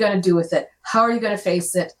 What are you going to do with it? How are you going to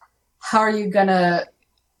face it? How are you going to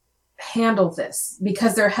handle this?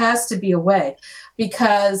 Because there has to be a way.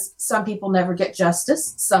 Because some people never get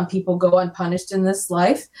justice. Some people go unpunished in this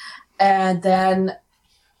life. And then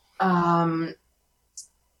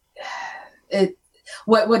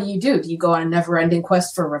what do you do? Do you go on a never-ending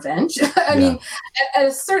quest for revenge? I mean, at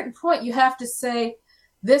a certain point, you have to say,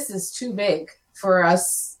 this is too big for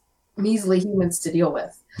us measly humans to deal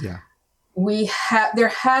with. Yeah. There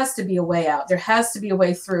has to be a way out. There has to be a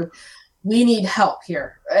way through. we need help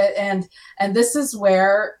here. And this is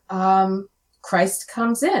where Christ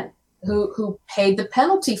comes in, who paid the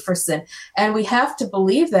penalty for sin. And we have to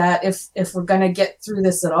believe that if we're going to get through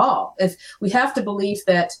this at all. If we have to believe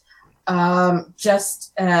that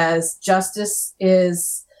just as justice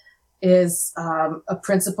is a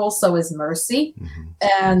principle, so is mercy,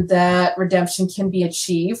 and that redemption can be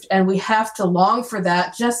achieved. And we have to long for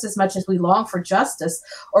that just as much as we long for justice,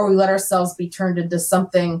 or we let ourselves be turned into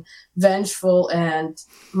something vengeful and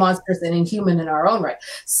monstrous and inhuman in our own right.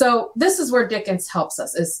 So this is where Dickens helps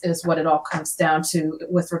us, is what it all comes down to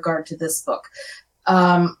with regard to this book.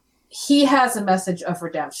 He has a message of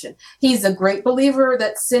redemption. He's a great believer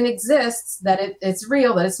that sin exists, that it's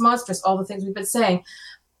real, that it's monstrous, all the things we've been saying.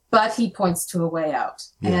 But he points to a way out.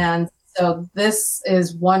 Yeah. And so this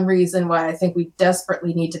is one reason why I think we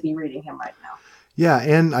desperately need to be reading him right now. Yeah,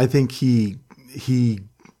 and I think he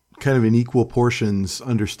kind of in equal portions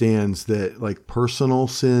understands that like personal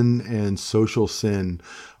sin and social sin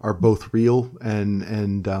are both real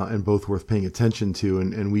and both worth paying attention to.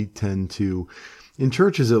 And we tend to, in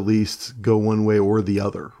churches at least, go one way or the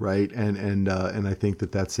other, right? And I think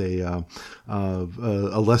that's a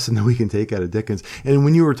lesson that we can take out of Dickens. And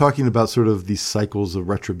when you were talking about sort of these cycles of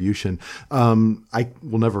retribution, I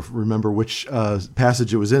will never remember which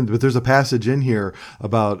passage it was in, but there's a passage in here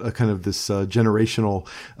about a kind of this generational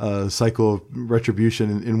cycle of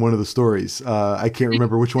retribution in one of the stories. I can't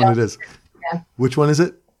remember which one it is. Yeah. Which one is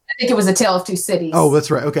it? I think it was A Tale of Two Cities. Oh,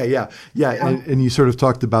 that's right. Okay. Yeah. And you sort of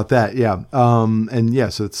talked about that. Yeah.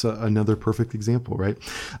 So it's another perfect example, right?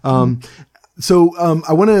 So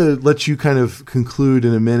I want to let you kind of conclude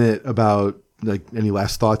in a minute about like any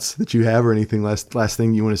last thoughts that you have or anything last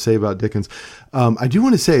thing you want to say about Dickens. I do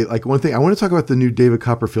want to say like one thing. I want to talk about the new David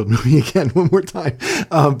Copperfield movie again one more time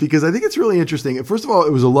because I think it's really interesting. First of all,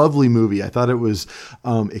 it was a lovely movie. I thought it was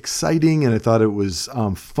exciting, and I thought it was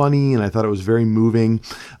funny, and I thought it was very moving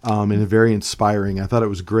and very inspiring. I thought it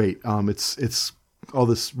was great. It's all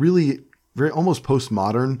this really very almost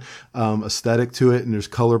postmodern aesthetic to it, and there's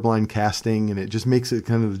colorblind casting, and it just makes it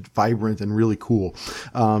kind of vibrant and really cool.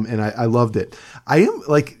 And I loved it. I am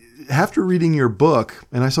like, after reading your book,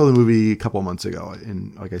 and I saw the movie a couple of months ago,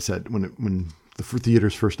 and like I said, when the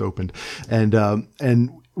theaters first opened, and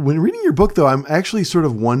when reading your book, though, I'm actually sort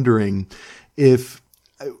of wondering if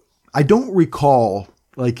I don't recall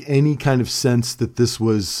like any kind of sense that this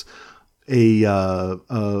was a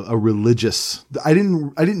religious. I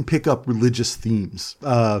didn't pick up religious themes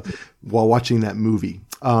while watching that movie.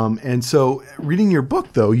 And so reading your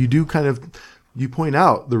book, though, you point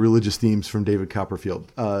out the religious themes from David Copperfield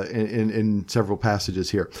in several passages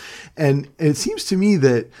here. And it seems to me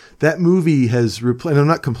that movie has replaced, and I'm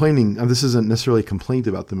not complaining, this isn't necessarily a complaint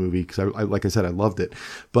about the movie, because I like I said, I loved it,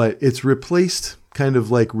 but it's replaced kind of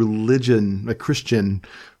like religion, like Christian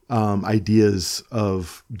ideas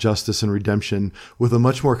of justice and redemption with a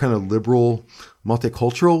much more kind of liberal,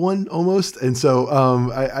 multicultural one almost. And so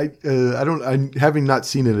having not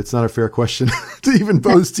seen it, it's not a fair question to even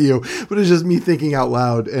pose to you, but it's just me thinking out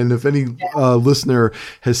loud. And if any listener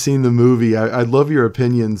has seen the movie, I'd love your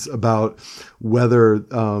opinions about whether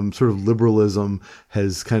sort of liberalism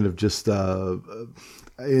has kind of just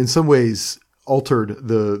in some ways altered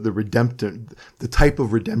the type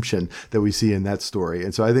of redemption that we see in that story.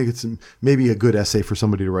 And so I think it's maybe a good essay for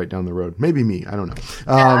somebody to write down the road. Maybe me, I don't know.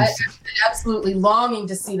 I'm absolutely longing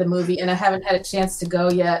to see the movie, and I haven't had a chance to go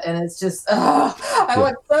yet. And it's just, I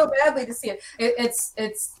want so badly to see it.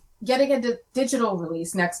 It's getting into digital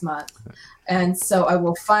release next month. And so I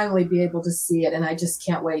will finally be able to see it, and I just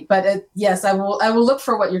can't wait. But yes, I will look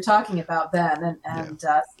for what you're talking about then, and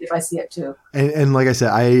see if I see it too. And like I said,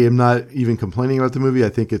 I am not even complaining about the movie. I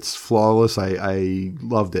think it's flawless. I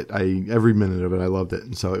loved it. Every minute of it, I loved it,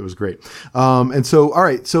 and so it was great. And so, all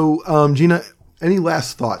right. So, Gina, any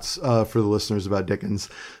last thoughts for the listeners about Dickens?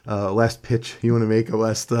 Last pitch you want to make? A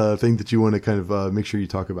last thing that you want to kind of make sure you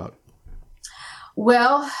talk about?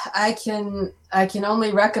 Well, I can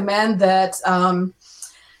only recommend that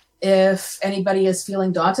if anybody is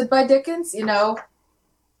feeling daunted by Dickens,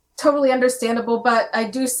 totally understandable. But I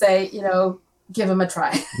do say, give him a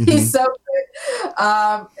try. Mm-hmm. He's so good.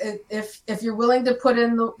 If you're willing to put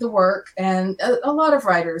in the work, and a lot of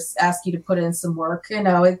writers ask you to put in some work, and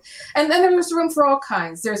then there's room for all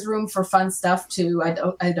kinds. There's room for fun stuff too.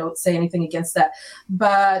 I don't say anything against that.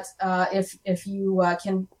 But if you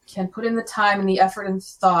can put in the time and the effort and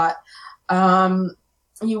thought,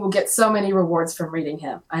 you will get so many rewards from reading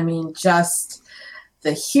him. I mean, just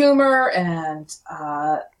the humor and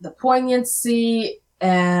the poignancy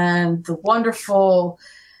and the wonderful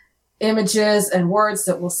images and words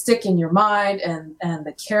that will stick in your mind, and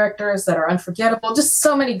the characters that are unforgettable, just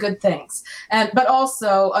so many good things. But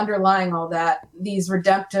also underlying all that, these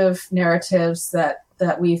redemptive narratives that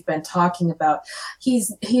we've been talking about.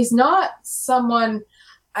 He's not someone,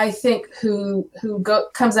 I think, who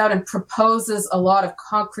comes out and proposes a lot of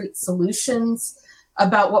concrete solutions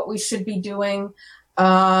about what we should be doing.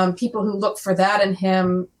 People who look for that in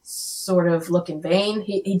him sort of look in vain.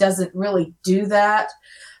 He doesn't really do that,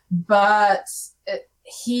 but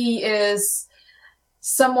he is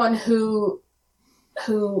someone who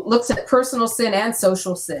looks at personal sin and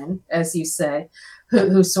social sin, as you say,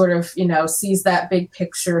 who sort of, sees that big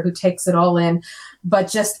picture, who takes it all in, but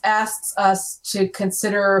just asks us to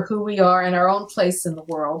consider who we are and our own place in the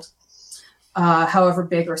world, however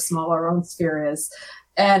big or small our own sphere is,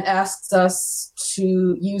 and asks us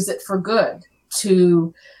to use it for good,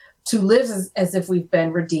 to live as if we've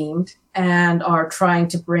been redeemed and are trying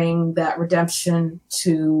to bring that redemption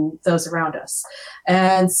to those around us.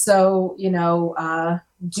 And so,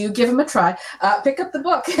 do give him a try. Pick up the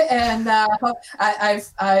book, and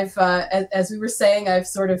I've as we were saying, I've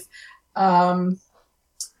sort of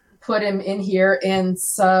put him in here in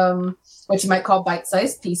some what you might call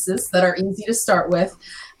bite-sized pieces that are easy to start with,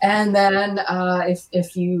 and then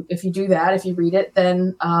if you do that, if you read it,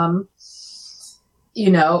 then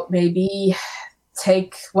maybe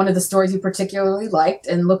take one of the stories you particularly liked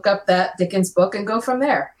and look up that Dickens book and go from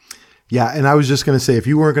there. Yeah, and I was just going to say, if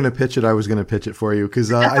you weren't going to pitch it, I was going to pitch it for you,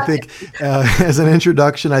 because I think as an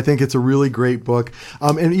introduction, I think it's a really great book.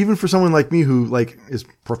 And even for someone like me who is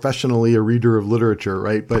professionally a reader of literature,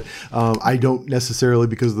 right? But I don't necessarily,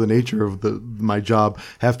 because of the nature of my job,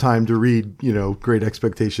 have time to read, Great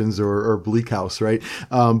Expectations or Bleak House, right?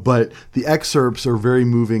 But the excerpts are very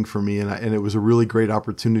moving for me, and it was a really great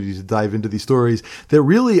opportunity to dive into these stories that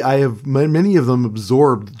really I have many of them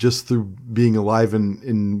absorbed just through being alive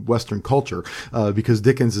in Western culture, because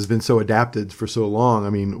Dickens has been so adapted for so long. I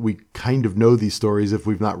mean, we kind of know these stories if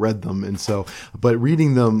we've not read them, and so, but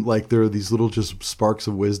reading them, there are these little just sparks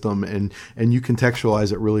of wisdom, and you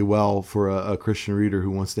contextualize it really well for a Christian reader who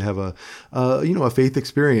wants to have a faith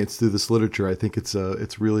experience through this literature. I think it's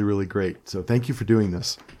really, really great. So thank you for doing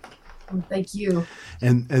this. Thank you.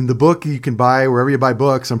 And the book you can buy wherever you buy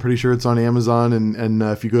books. I'm pretty sure it's on Amazon. And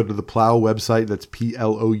if you go to the Plough website, that's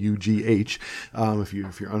Plough. If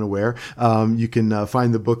you're unaware, you can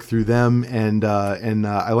find the book through them. And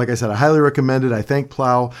like I said, I highly recommend it. I thank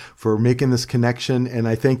Plough for making this connection, and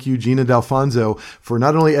I thank you, Gina D'Alfonso, for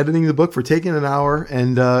not only editing the book, for taking an hour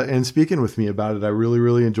and speaking with me about it. I really,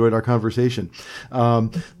 really enjoyed our conversation.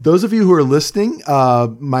 Those of you who are listening,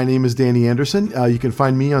 my name is Danny Anderson. You can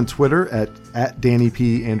find me on Twitter at Danny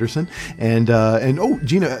P. Anderson. And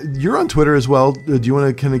Gina, you're on Twitter as well. Do you want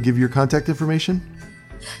to kind of give your contact information?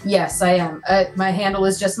 Yes, I am. My handle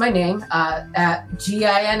is just my name, at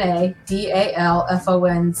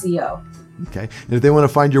GINADALFONZO. Okay. And if they want to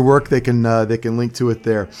find your work, they can link to it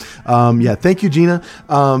there. Thank you, Gina.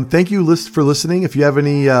 Thank you for listening. If you have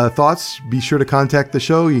any thoughts, be sure to contact the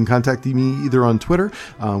show. You can contact me either on Twitter.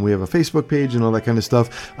 We have a Facebook page and all that kind of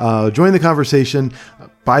stuff. Join the conversation,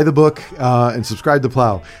 buy the book, and subscribe to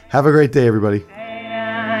Plough. Have a great day, everybody.